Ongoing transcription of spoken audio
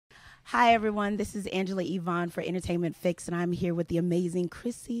Hi, everyone. This is Angela Yvonne for Entertainment Fix, and I'm here with the amazing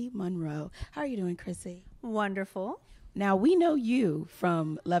Chrissy Monroe. How are you doing, Chrissy? Wonderful. Now, we know you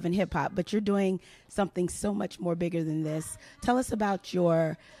from Love and Hip Hop, but you're doing something so much more bigger than this. Tell us about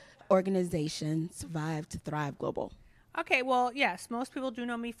your organization, Survive to Thrive Global. Okay, well, yes, most people do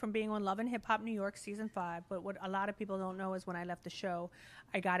know me from being on Love and Hip Hop New York Season 5, but what a lot of people don't know is when I left the show,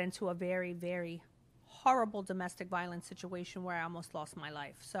 I got into a very, very horrible domestic violence situation where I almost lost my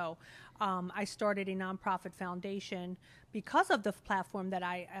life. So I started a nonprofit foundation because of the platform that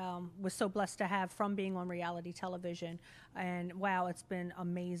I was so blessed to have from being on reality television. And wow, it's been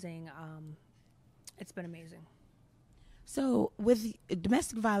amazing. It's been amazing. So with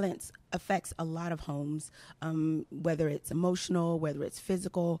domestic violence affects a lot of homes, whether it's emotional, whether it's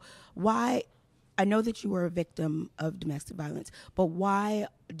physical. Why? I know that you were a victim of domestic violence, but why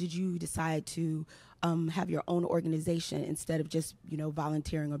did you decide to have your own organization instead of just,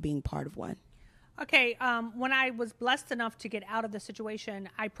 volunteering or being part of one? Okay, when I was blessed enough to get out of the situation,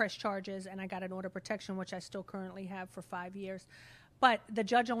 I pressed charges and I got an order of protection, which I still currently have for 5 years. But the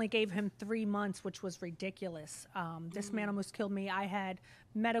judge only gave him 3 months, which was ridiculous. This man almost killed me. I had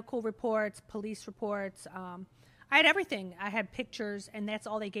medical reports, police reports. I had everything. I had pictures, and that's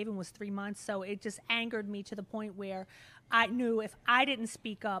all they gave him was 3 months. So it just angered me to the point where I knew if I didn't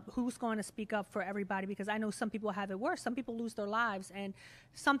speak up, who's going to speak up for everybody? Because I know some people have it worse. Some people lose their lives, and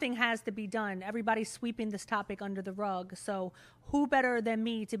something has to be done. Everybody's sweeping this topic under the rug. So who better than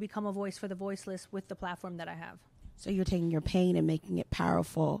me to become a voice for the voiceless with the platform that I have? So you're taking your pain and making it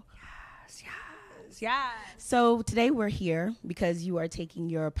powerful. Yes. So today we're here because you are taking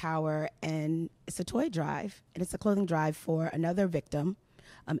your power, and it's a toy drive, and it's a clothing drive for another victim,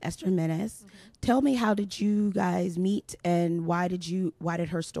 Esther Jimenez. Mm-hmm. Tell me, how did you guys meet, and why did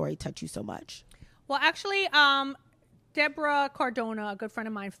her story touch you so much? Well, actually, Deborah Cardona, a good friend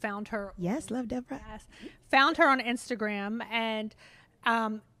of mine, found her. Yes, love Deborah. Yes, found her on Instagram, and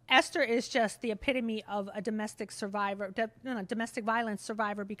Esther is just the epitome of a domestic survivor, domestic violence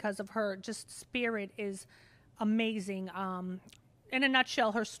survivor, because of her just spirit is amazing. In a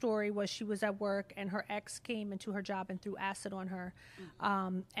nutshell, her story was she was at work and her ex came into her job and threw acid on her,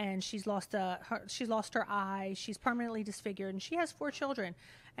 and she's lost her eye. She's permanently disfigured, and she has 4 children,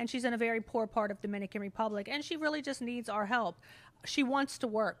 and she's in a very poor part of Dominican Republic, and she really just needs our help. She wants to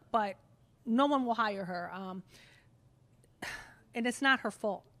work, but no one will hire her, and it's not her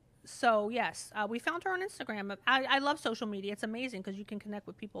fault. So, yes, we found her on Instagram. I love social media. It's amazing because you can connect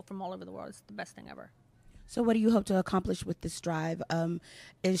with people from all over the world. It's the best thing ever. So what do you hope to accomplish with this drive?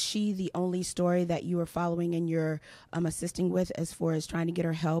 Is she the only story that you are following and you're assisting with as far as trying to get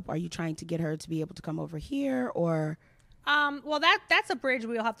her help? Are you trying to get her to be able to come over here, or? Well, that's a bridge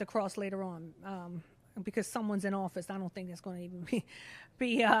we'll have to cross later on. Because someone's in office, I don't think it's going to even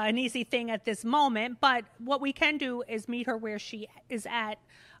be an easy thing at this moment. But what we can do is meet her where she is at,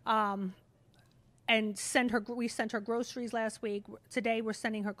 and send her. We sent her groceries last week. Today we're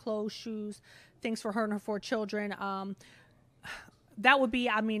sending her clothes, shoes, things for her and her 4 children. That would be,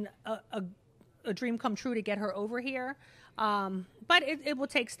 a dream come true to get her over here. But it will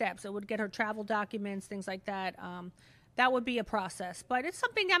take steps. It would get her travel documents, things like that. That would be a process. But it's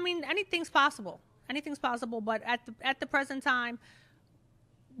something. Anything's possible. Anything's possible, but at the present time,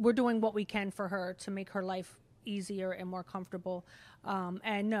 we're doing what we can for her to make her life easier and more comfortable.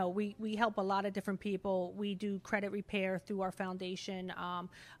 And no, we help a lot of different people. We do credit repair through our foundation. A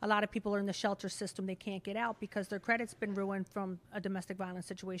lot of people are in the shelter system. They can't get out because their credit's been ruined from a domestic violence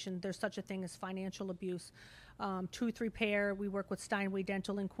situation. There's such a thing as financial abuse. Tooth repair, we work with Steinway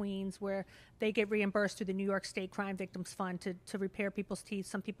Dental in Queens, where they get reimbursed through the New York State Crime Victims Fund to repair people's teeth.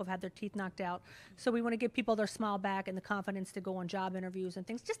 Some people have had their teeth knocked out. So we want to give people their smile back and the confidence to go on job interviews and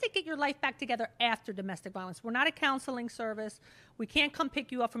things, just to get your life back together after domestic violence. We're not a counseling service. We can't come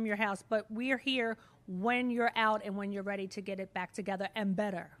pick you up from your house, but we're here when you're out and when you're ready to get it back together and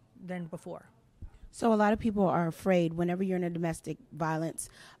better than before. So a lot of people are afraid whenever you're in a domestic violence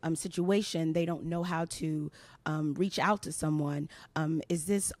situation, they don't know how to reach out to someone. Is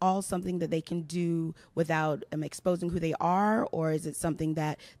this all something that they can do without exposing who they are, or is it something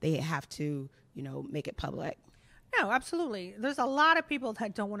that they have to, make it public? No, absolutely. There's a lot of people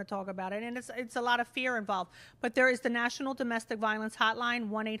that don't want to talk about it, and it's a lot of fear involved. But there is the National Domestic Violence Hotline,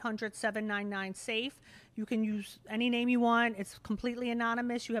 1-800-799-SAFE. You can use any name you want. It's completely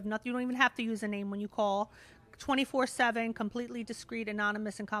anonymous. You don't even have to use a name when you call. 24/7, completely discreet,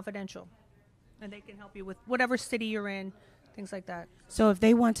 anonymous, and confidential. And they can help you with whatever city you're in, things like that. So if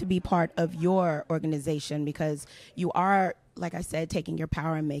they want to be part of your organization, because you are, like I said, taking your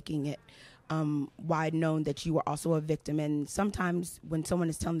power and making it wide known that you were also a victim. And sometimes when someone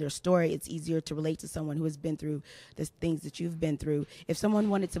is telling their story, it's easier to relate to someone who has been through the things that you've been through. If someone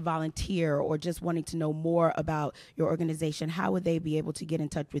wanted to volunteer or just wanting to know more about your organization, how would they be able to get in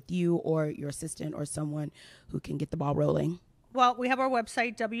touch with you or your assistant or someone who can get the ball rolling? Well, we have our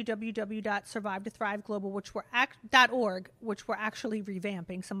website, www.survivetothriveglobal, .org, which we're actually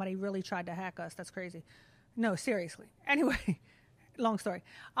revamping. Somebody really tried to hack us. That's crazy. No, seriously. Anyway, long story.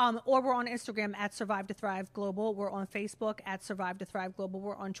 Or we're on Instagram at survivetothriveglobal. We're on Facebook at survivetothriveglobal.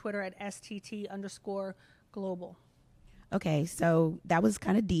 We're on Twitter at STT_global. Okay, so that was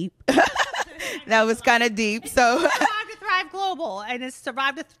kind of deep. That was kind of deep. So Survive to Thrive Global, and it's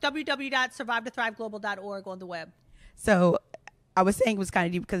www.survivetothriveglobal.org on the web. So I was saying it was kind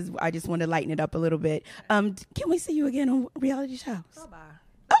of deep because I just wanted to lighten it up a little bit. Can we see you again on reality shows?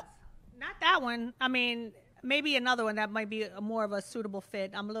 Bye-bye. Not that one. I mean, maybe another one that might be more of a suitable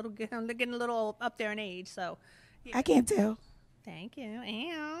fit. I'm getting a little up there in age, so. Yeah. I can't tell. Thank you.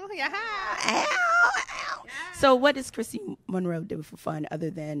 Ow. Yeah. Ow, ow. Yeah. So what does Chrissy Monroe do for fun other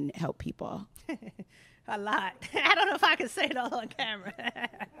than help people? A lot. I don't know if I can say it all on camera.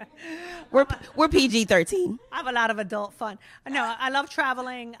 We're PG-13. I have a lot of adult fun. No, I love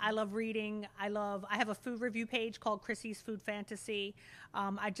traveling. I love reading. I have a food review page called Chrissy's Food Fantasy.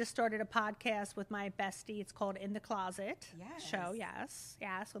 I just started a podcast with my bestie. It's called In the Closet Show. Yes,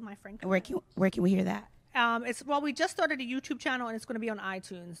 with my friend. Where can we hear that? We just started a YouTube channel and it's going to be on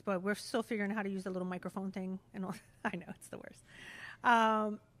iTunes, but we're still figuring out how to use the little microphone thing and all. I know it's the worst.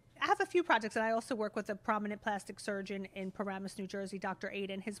 I have a few projects, and I also work with a prominent plastic surgeon in Paramus, New Jersey, Dr.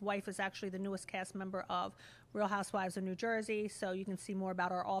 Aiden. His wife is actually the newest cast member of Real Housewives of New Jersey, so you can see more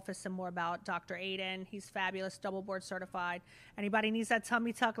about our office and more about Dr. Aiden. He's fabulous, double board certified. Anybody needs that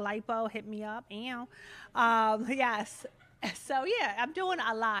tummy tuck lipo, hit me up. Yes. So, yeah, I'm doing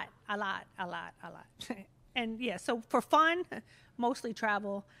a lot. And, yeah, so for fun, mostly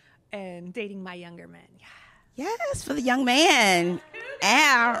travel and dating my younger men. Yeah. Yes, for the young man.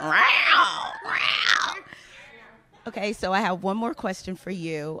 Ow. Okay, so I have one more question for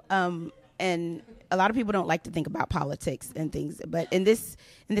you. And a lot of people don't like to think about politics and things, but in this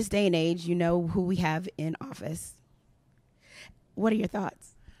day and age, you know who we have in office. What are your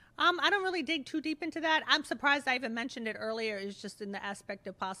thoughts? I don't really dig too deep into that. I'm surprised I even mentioned it earlier. It's just in the aspect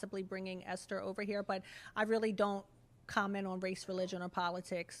of possibly bringing Esther over here, but I really don't comment on race, religion, or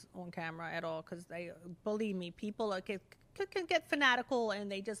politics on camera at all, because believe me, people can get fanatical and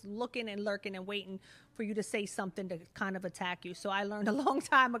they just looking and lurking and waiting for you to say something to kind of attack you. So I learned a long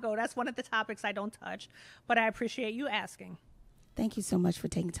time ago that's one of the topics I don't touch, but I appreciate you asking. Thank you so much for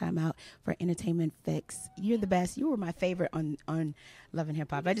taking time out for Entertainment Fix. You're the best. You were my favorite on Love and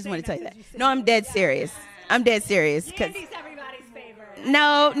Hip Hop. I just want to tell you that. No, I'm dead serious. I'm dead serious. Andy's everybody's favorite.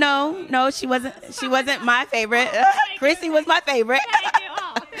 No, she wasn't my favorite. Chrissy was my favorite.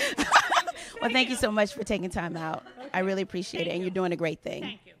 Well, thank you so much for taking time out. I really appreciate it, and you're doing a great thing.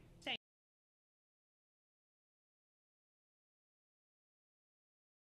 Thank you.